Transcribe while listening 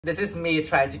This is me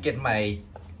trying to get my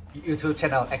YouTube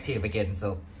channel active again.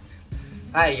 So,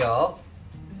 hi y'all,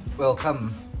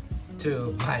 welcome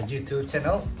to my YouTube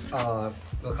channel.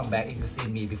 Welcome back if you've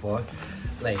seen me before,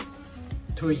 like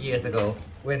 2 years ago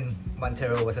when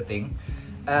Montero was a thing.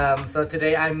 So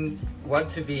today I want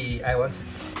to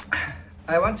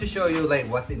show you like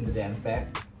what's in the dance bag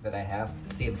that I have.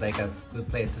 Seems like a good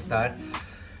place to start.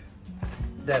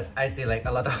 I see like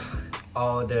a lot of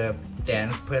all the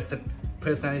dance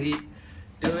personality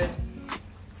do it.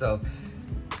 So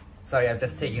sorry, I'm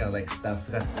just taking out like stuff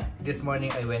because this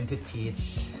morning I went to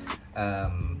teach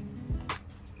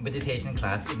meditation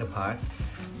class in the park,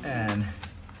 and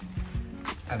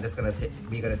I'm just gonna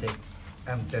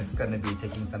be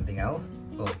taking something out.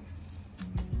 Oh,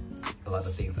 a lot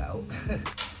of things out.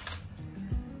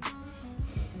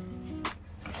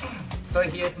 So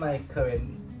here's my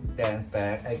current dance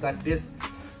bag. I got this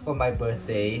for my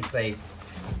birthday, like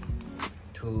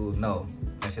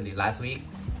last week.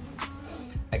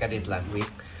 I got this last week.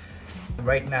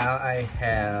 Right now I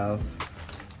have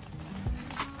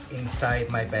inside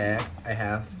my bag, I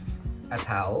have a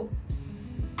towel.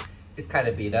 It's kind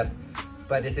of beat up,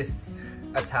 but this is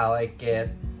a towel I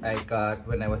got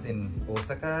when I was in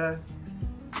Osaka,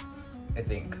 I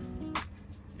think.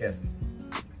 Yes.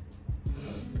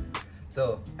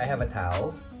 So I have a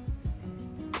towel,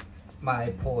 my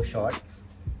pole shorts.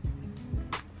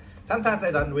 Sometimes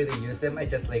I don't really use them. I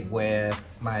just like wear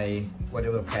my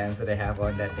whatever pants that I have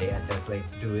on that day and just like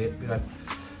do it, because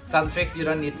some tricks you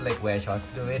don't need to like wear shorts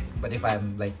to do it. But if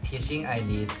I'm like teaching, I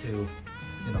need to,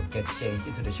 get changed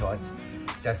into the shorts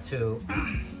just to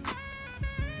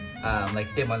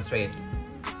like demonstrate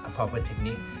a proper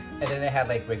technique. And then I have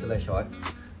like regular shorts,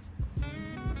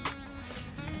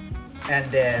 and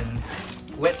then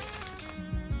wet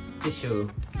tissue,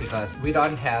 because we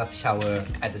don't have shower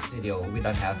at the studio. We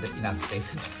don't have enough space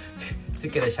to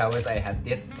get a shower. So I had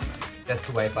this just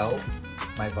to wipe out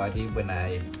my body when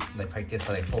I like practice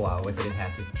for like 4 hours. I didn't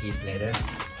have to teach later.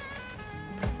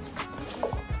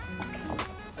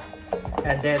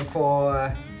 And then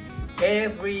for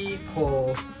every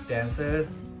pole dancer,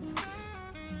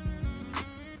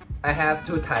 I have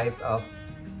 2 types of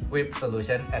whip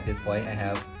solution at this point. I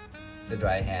have the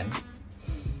dry hand,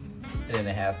 and then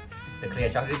I have the clear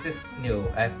shock. This is new.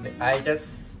 I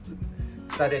just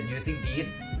started using these,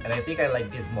 and I think I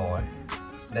like this more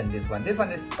than this one. This one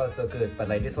is also good, but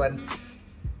like this one,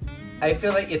 I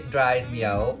feel like it dries me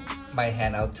out, my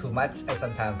hand out too much, and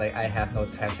sometimes like I have no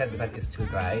traction because it's too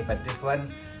dry. But this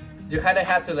one, you kind of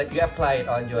have to like, you apply it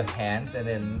on your hands, and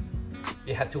then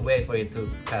you have to wait for it to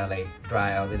kind of like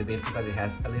dry out a little bit because it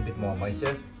has a little bit more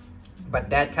moisture. But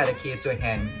that kind of keeps your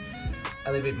hand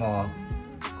a little bit more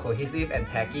cohesive and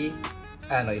tacky.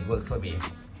 I don't know, it works for me.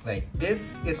 Like this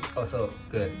is also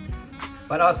good,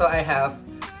 but also I have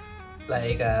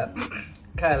like a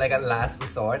kind of like a last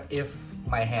resort if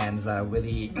my hands are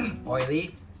really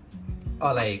oily,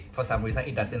 or like for some reason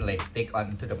it doesn't like stick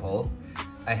onto the pole.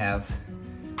 I have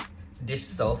dish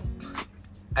soap.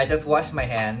 I just wash my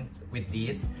hand with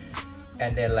these,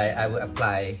 and then like I will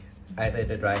apply either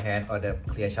the dry hand or the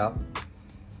clear shock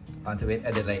onto it,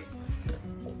 and then like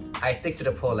I stick to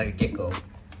the pole like a gecko.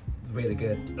 Really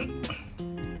good.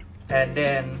 And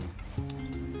then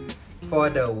for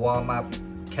the warm-up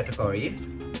categories,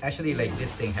 actually like this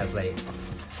thing has like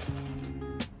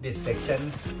this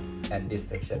section and this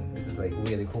section. This is like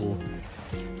really cool.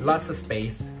 Lots of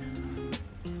space.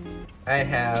 I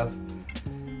have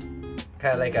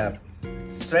kind of like a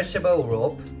stretchable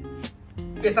rope.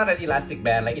 It's not an elastic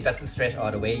band, like it doesn't stretch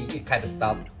all the way. It kind of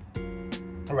stops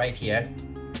right here.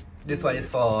 This one is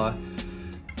for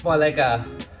more like a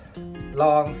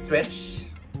long stretch,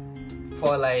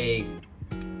 for like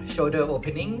shoulder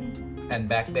opening and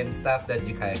back bend stuff that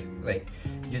you kind of like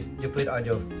you put on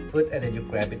your foot and then you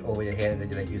grab it over your head and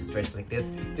then you stretch like this.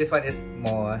 This one is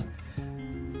more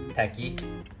tacky.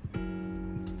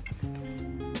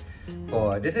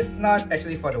 This is not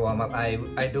actually for the warm up. I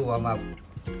do warm up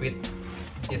with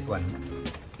this one.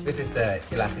 This is the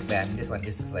elastic band. This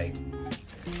is like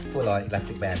full on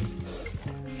elastic band.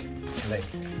 Like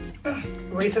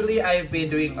recently I've been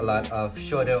doing a lot of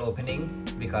shoulder opening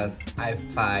because I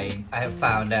have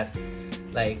found that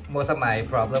like most of my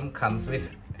problem comes with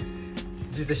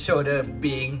just the shoulder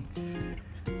being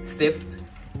stiff.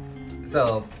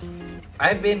 So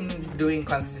I've been doing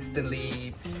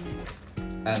consistently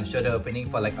shoulder opening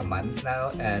for like a month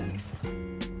now, and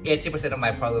 80% of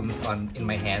my problems in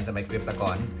my hands and my grips are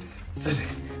gone. So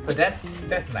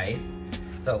that's nice.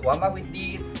 So warm up with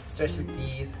these, stretch with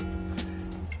these.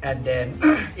 And then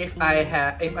if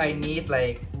I need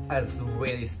like a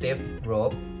really stiff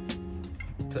rope,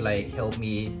 to like help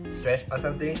me stretch or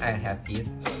something, I have these.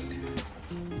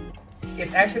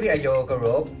 It's actually a yoga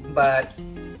robe, but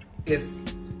it's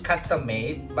custom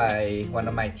made by one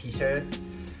of my teachers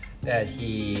that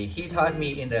he taught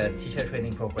me in the teacher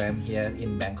training program here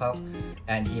in Bangkok,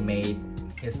 and he made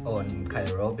his own kind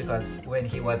of robe because when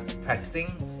he was practicing,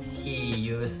 he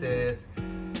uses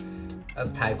a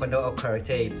taekwondo or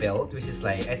karate belt, which is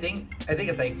like I think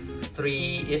it's like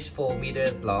 4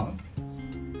 meters long.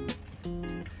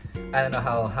 I don't know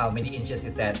how many inches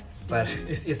is that, but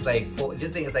it's like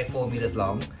this thing is like 4 meters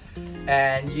long,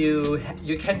 and you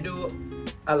can do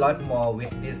a lot more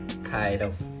with this kind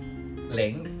of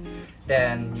length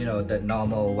than, you know, the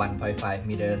normal 1.5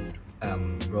 meters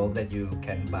robe that you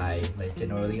can buy like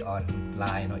generally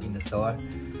online or in the store.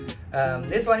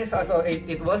 This one is also,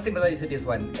 it works similarly to this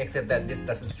one, except that this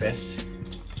doesn't stretch,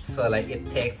 so like it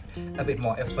takes a bit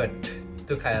more effort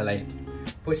to kind of like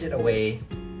push it away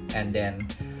and then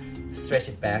stretch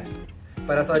it back.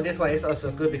 But also this one is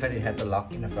also good because it has a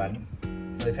lock in the front,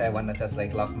 so if I want to just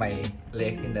like lock my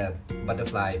leg in the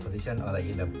butterfly position or like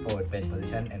in the forward bend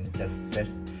position and just stretch,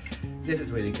 this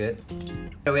is really good.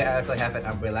 By the way, I also have an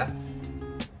umbrella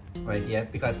right here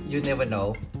because you never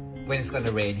know when it's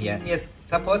gonna rain here. It's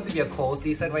supposed to be a cold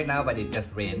season right now, but it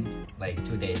just rained like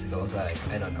 2 days ago, so like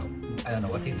I don't know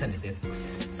what season this is.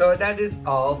 So that is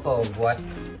all for what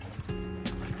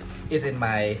is in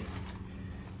my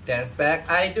dance bag.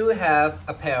 I do have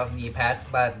a pair of knee pads,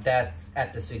 but that's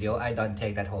at the studio. I don't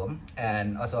take that home,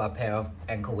 and also a pair of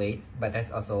ankle weights, but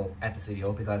that's also at the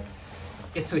studio because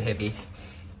it's too heavy.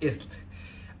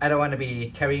 I don't want to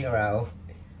be carrying around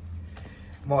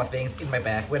more things in my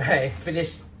bag when I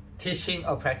finish teaching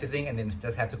or practicing and then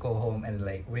just have to go home and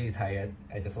like really tired.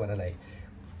 I just want to like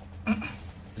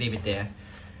leave it there.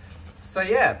 So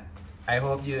yeah, I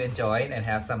hope you enjoyed and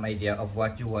have some idea of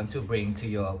what you want to bring to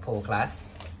your pole class,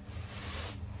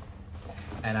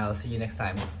 and I'll see you next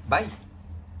time. Bye.